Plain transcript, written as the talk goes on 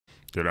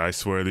Dude, I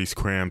swear these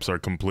cramps are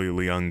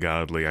completely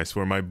ungodly. I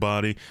swear my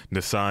body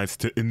decides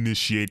to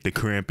initiate the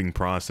cramping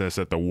process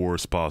at the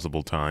worst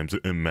possible times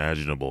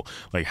imaginable.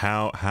 Like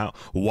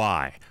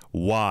why?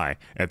 Why?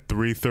 At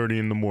 3:30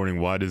 in the morning,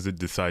 why does it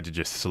decide to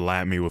just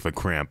slap me with a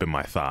cramp in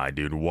my thigh,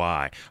 dude?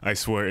 Why? I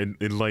swear,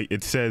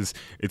 it says,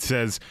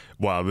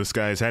 wow, this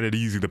guy's had it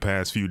easy the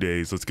past few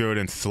days. Let's go ahead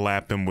and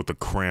slap him with a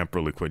cramp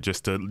really quick,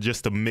 just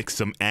to mix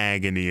some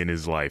agony in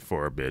his life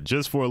for a bit,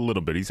 just for a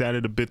little bit. He's had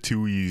it a bit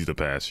too easy the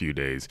past few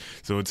days.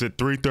 So it's at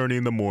 3:30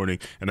 in the morning,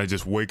 and I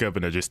just wake up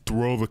and I just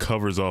throw the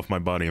covers off my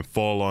body and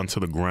fall onto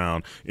the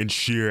ground in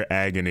sheer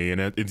agony. And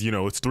it's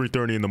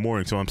 3:30 in the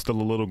morning, so I'm still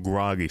a little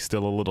groggy,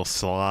 still a little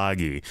sloggy,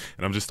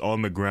 and I'm just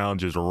on the ground,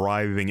 just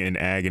writhing in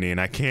agony.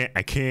 And I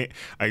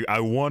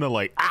want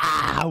to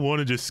I want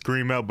to just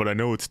scream out, but I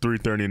know it's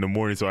 3:30 in the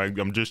morning, so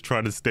I'm just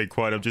trying to stay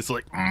quiet. I'm just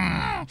like,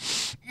 I'm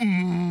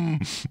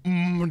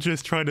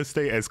just trying to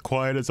stay as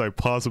quiet as I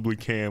possibly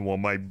can while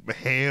my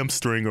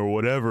hamstring or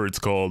whatever it's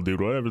called,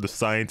 dude, whatever the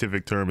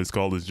scientific term is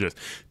called, is just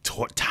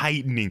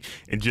tightening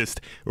and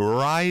just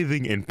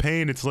writhing in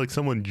pain. It's like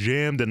someone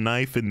jammed a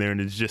knife in there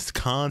and it's just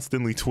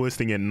constantly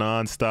twisting it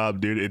nonstop,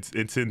 dude.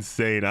 It's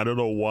insane. I don't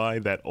know why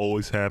that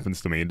always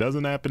happens to me. It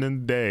doesn't happen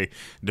in the day,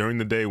 during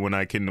the day when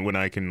I can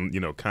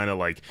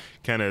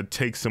kind of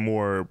take some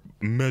more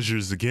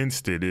measures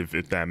against it,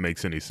 if that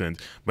makes any sense.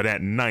 But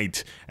at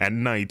night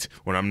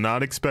when I'm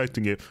not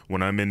expecting it,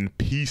 when I'm in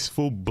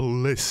peaceful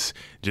bliss,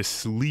 just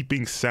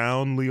sleeping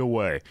soundly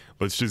away,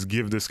 let's just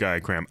give this guy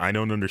a cramp. I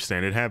don't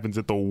understand. It happens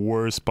at the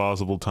worst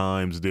possible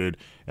times, dude.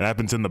 It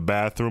happens in the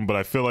bathroom, but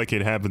I feel like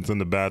it happens in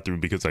the bathroom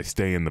because I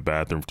stay in the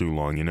bathroom too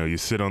long. You know, you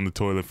sit on the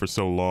toilet for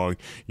so long,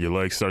 your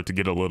legs start to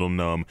get a little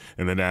numb,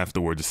 and then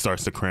afterwards it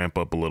starts to cramp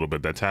up a little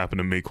bit. That's happened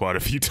to me quite a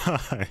few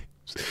times.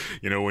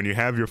 You know, when you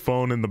have your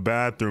phone in the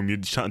bathroom,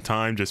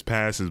 time just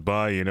passes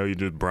by. You know, you're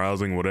just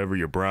browsing whatever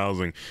you're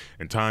browsing,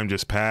 and time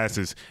just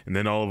passes, and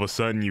then all of a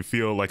sudden you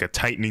feel like a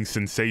tightening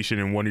sensation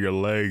in one of your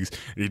legs,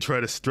 and you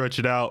try to stretch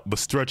it out, but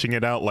stretching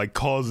it out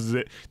causes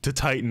it to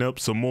tighten up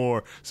some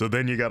more. So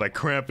then you got a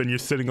cramp and you're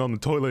sitting on the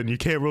toilet and you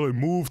can't really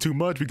move too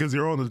much because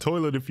you're on the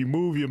toilet. If you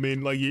move,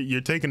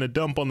 you're taking a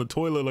dump on the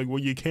toilet.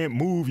 You can't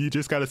move. You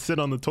just got to sit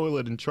on the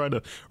toilet and try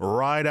to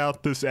ride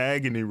out this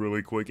agony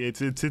really quick.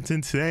 It's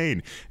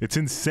insane. It's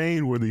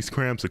insane where these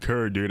cramps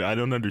occur, dude. I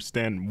don't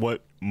understand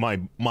what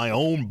my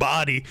own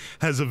body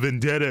has a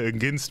vendetta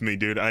against me,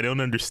 dude. I don't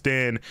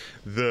understand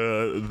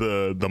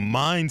the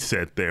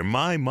mindset there.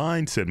 My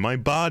mindset, my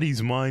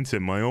body's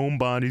mindset, my own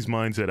body's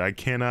mindset. I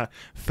cannot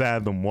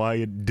fathom why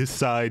it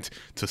decides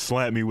to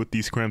slap me with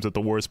these cramps at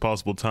the worst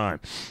possible time.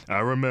 I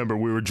remember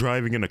we were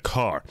driving in a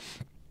car.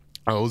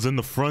 I was in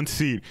the front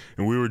seat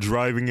and we were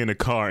driving in a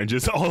car, and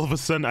just all of a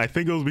sudden, I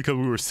think it was because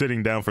we were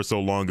sitting down for so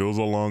long. It was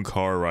a long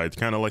car ride,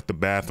 kind of like the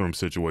bathroom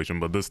situation,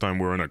 but this time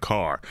we're in a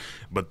car.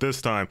 But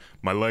this time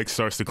my leg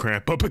starts to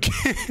cramp up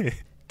again.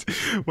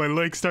 My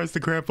leg starts to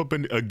cramp up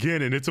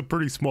again, and it's a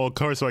pretty small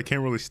car, so I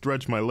can't really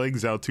stretch my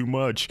legs out too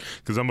much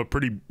because I'm a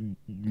pretty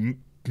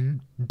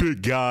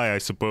big guy, I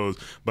suppose,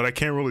 but I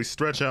can't really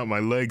stretch out my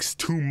legs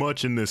too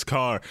much in this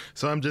car.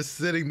 So I'm just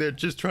sitting there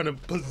just trying to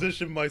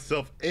position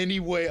myself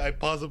any way I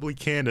possibly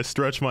can to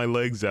stretch my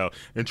legs out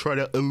and try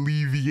to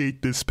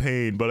alleviate this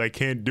pain, but I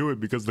can't do it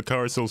because the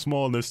car is so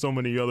small and there's so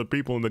many other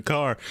people in the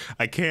car.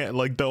 I can't,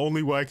 the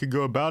only way I could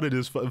go about it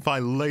is if I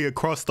lay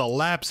across the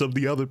laps of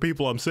the other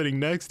people I'm sitting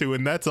next to,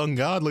 and that's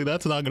ungodly.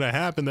 That's not gonna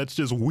happen. That's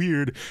just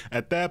weird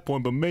at that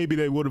point. But maybe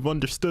they would have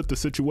understood the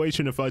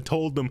situation if I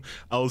told them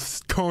I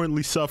was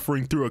currently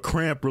suffering through a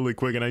cramp really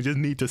quick and I just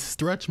need to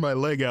stretch my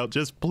leg out.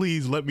 Just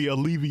please let me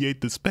alleviate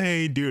this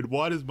pain, dude.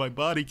 Why does my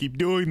body keep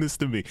doing this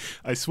to me?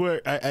 I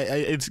swear,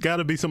 it's got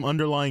to be some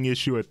underlying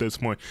issue at this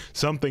point.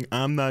 Something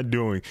I'm not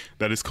doing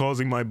that is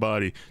causing my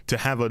body to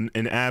have an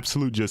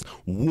absolute just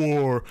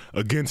war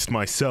against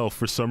myself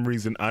for some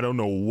reason. I don't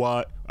know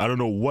what. I don't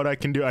know what I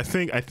can do. I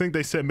think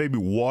they said maybe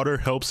water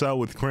helps out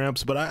with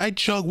cramps, but I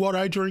chug water.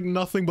 I drink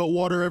nothing but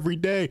water every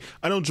day.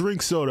 I don't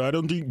drink soda. I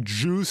don't drink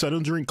juice. I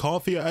don't drink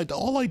coffee.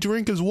 All I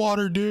drink is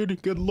water,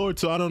 dude. Good Lord.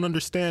 So I don't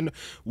understand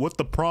what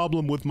the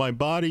problem with my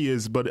body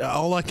is, but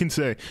all I can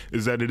say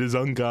is that it is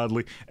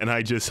ungodly, and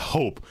I just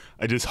hope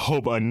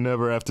I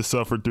never have to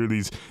suffer through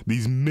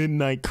these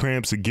midnight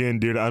cramps again,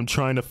 dude. I'm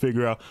trying to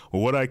figure out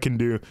what I can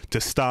do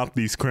to stop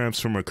these cramps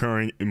from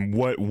occurring and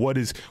what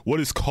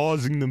is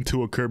causing them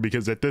to occur,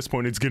 because at this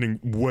point it's getting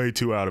way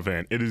too out of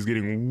hand. It is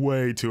getting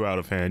way too out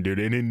of hand, dude,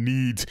 and it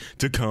needs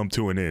to come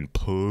to an end.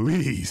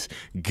 Please,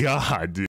 God, dude.